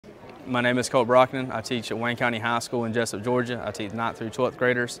My name is Colt Brockington. I teach at Wayne County High School in Jesup, Georgia. I teach 9th through 12th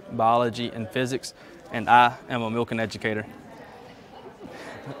graders, biology and physics, and I am a Milken educator.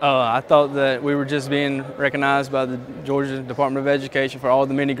 I thought that we were just being recognized by the Georgia Department of Education for all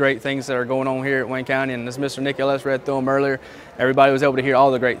the many great things that are going on here at Wayne County, and as Mr. Nick Ellis read through them earlier, everybody was able to hear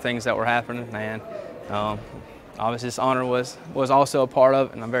all the great things that were happening, and obviously this honor was also a part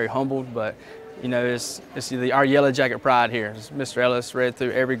of it, and I'm very humbled, but you know, it's our Yellow Jacket pride here. As Mr. Ellis read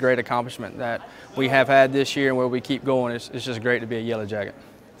through every great accomplishment that we have had this year and where we keep going. It's just great to be a Yellow Jacket.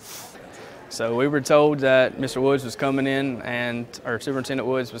 So we were told that Mr. Woods was coming in, and our Superintendent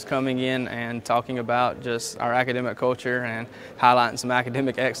Woods was coming in and talking about just our academic culture and highlighting some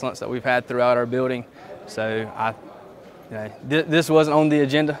academic excellence that we've had throughout our building. So this wasn't on the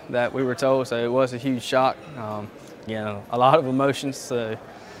agenda that we were told, so it was a huge shock. You know, a lot of emotions. So.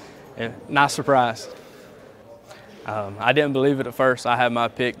 Yeah, nice surprise. I didn't believe it at first. I had my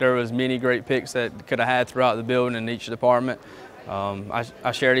pick. There was many great picks that could have had throughout the building in each department.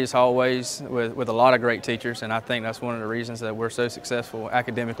 I share these hallways with a lot of great teachers, and I think that's one of the reasons that we're so successful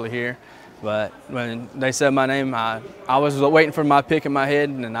academically here. But when they said my name, I was waiting for my pick in my head,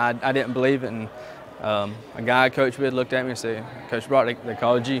 and I didn't believe it. And a guy I coached with looked at me and said, "Coach Brock, they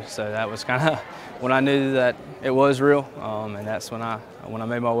called you." So that was kind of when I knew that it was real, and that's when I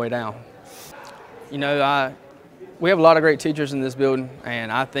made my way down. You know, we have a lot of great teachers in this building,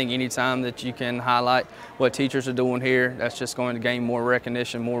 and I think any time that you can highlight what teachers are doing here, that's just going to gain more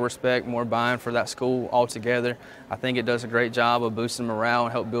recognition, more respect, more buy-in for that school altogether. I think it does a great job of boosting morale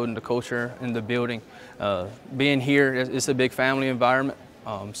and help building the culture in the building. Being here, it's a big family environment,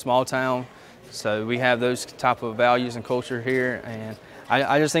 small town, so we have those type of values and culture here, and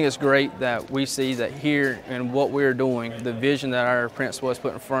I just think it's great that we see that here and what we're doing, the vision that our principal has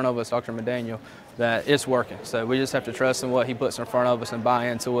put in front of us, Dr. McDaniel, that it's working. So we just have to trust in what he puts in front of us and buy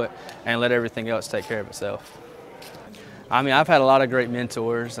into it and let everything else take care of itself. I mean, I've had a lot of great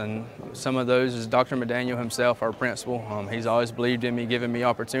mentors, and some of those is Dr. McDaniel himself, our principal. He's always believed in me, giving me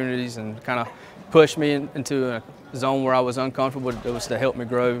opportunities and kind of pushed me into a zone where I was uncomfortable. It was to help me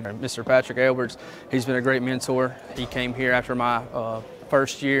grow. Mr. Patrick Edwards, he's been a great mentor. He came here after my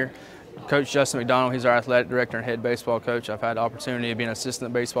first year. Coach Justin McDonald, he's our athletic director and head baseball coach. I've had the opportunity of being an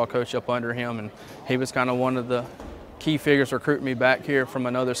assistant baseball coach up under him, and he was kind of one of the key figures recruiting me back here from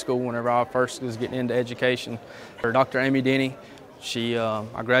another school whenever I first was getting into education. Dr. Amy Denny,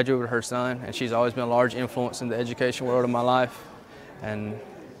 I graduated with her son, and she's always been a large influence in the education world of my life. And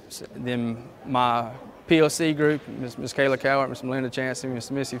then my PLC group, Ms. Kayla Cowart, Ms. Melinda Chancey,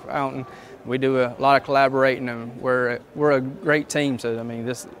 Ms. Missy Fountain, we do a lot of collaborating, and we're a great team. So I mean,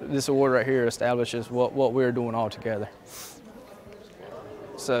 this award right here establishes what we're doing all together.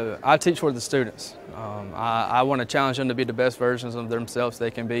 So I teach for the students. I want to challenge them to be the best versions of themselves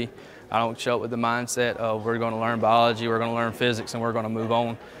they can be. I don't show up with the mindset of we're going to learn biology, we're going to learn physics, and we're going to move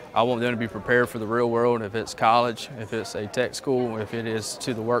on. I want them to be prepared for the real world, if it's college, if it's a tech school, if it is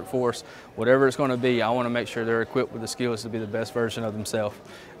to the workforce, whatever it's going to be, I want to make sure they're equipped with the skills to be the best version of themselves.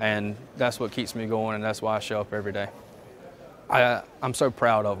 And that's what keeps me going, and that's why I show up every day. I'm so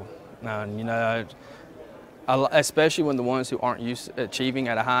proud of them. You know, especially when the ones who aren't used to achieving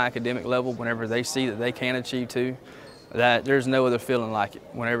at a high academic level, whenever they see that they can achieve too, that there's no other feeling like it.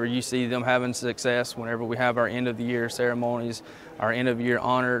 Whenever you see them having success, whenever we have our end of the year ceremonies, our end of the year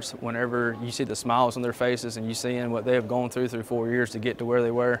honors, whenever you see the smiles on their faces and you see what they have gone through 4 years to get to where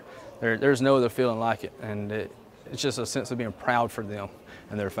they were, there's no other feeling like it. And it's just a sense of being proud for them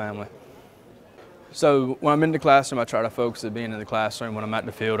and their family. So when I'm in the classroom, I try to focus on being in the classroom. When I'm at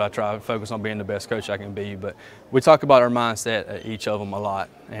the field, I try to focus on being the best coach I can be. But we talk about our mindset at each of them a lot.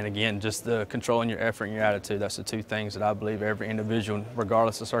 And again, just the controlling your effort and your attitude, that's the two things that I believe every individual,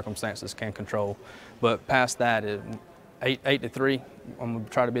 regardless of circumstances, can control. But past that, 8 to 3, I'm going to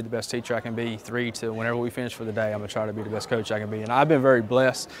try to be the best teacher I can be. 3 to whenever we finish for the day, I'm going to try to be the best coach I can be. And I've been very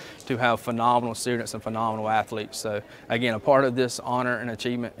blessed to have phenomenal students and phenomenal athletes. So again, a part of this honor and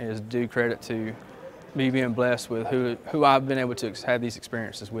achievement is due credit to me being blessed with who I've been able to have these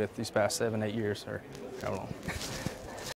experiences with these past 7, 8 years, or how long.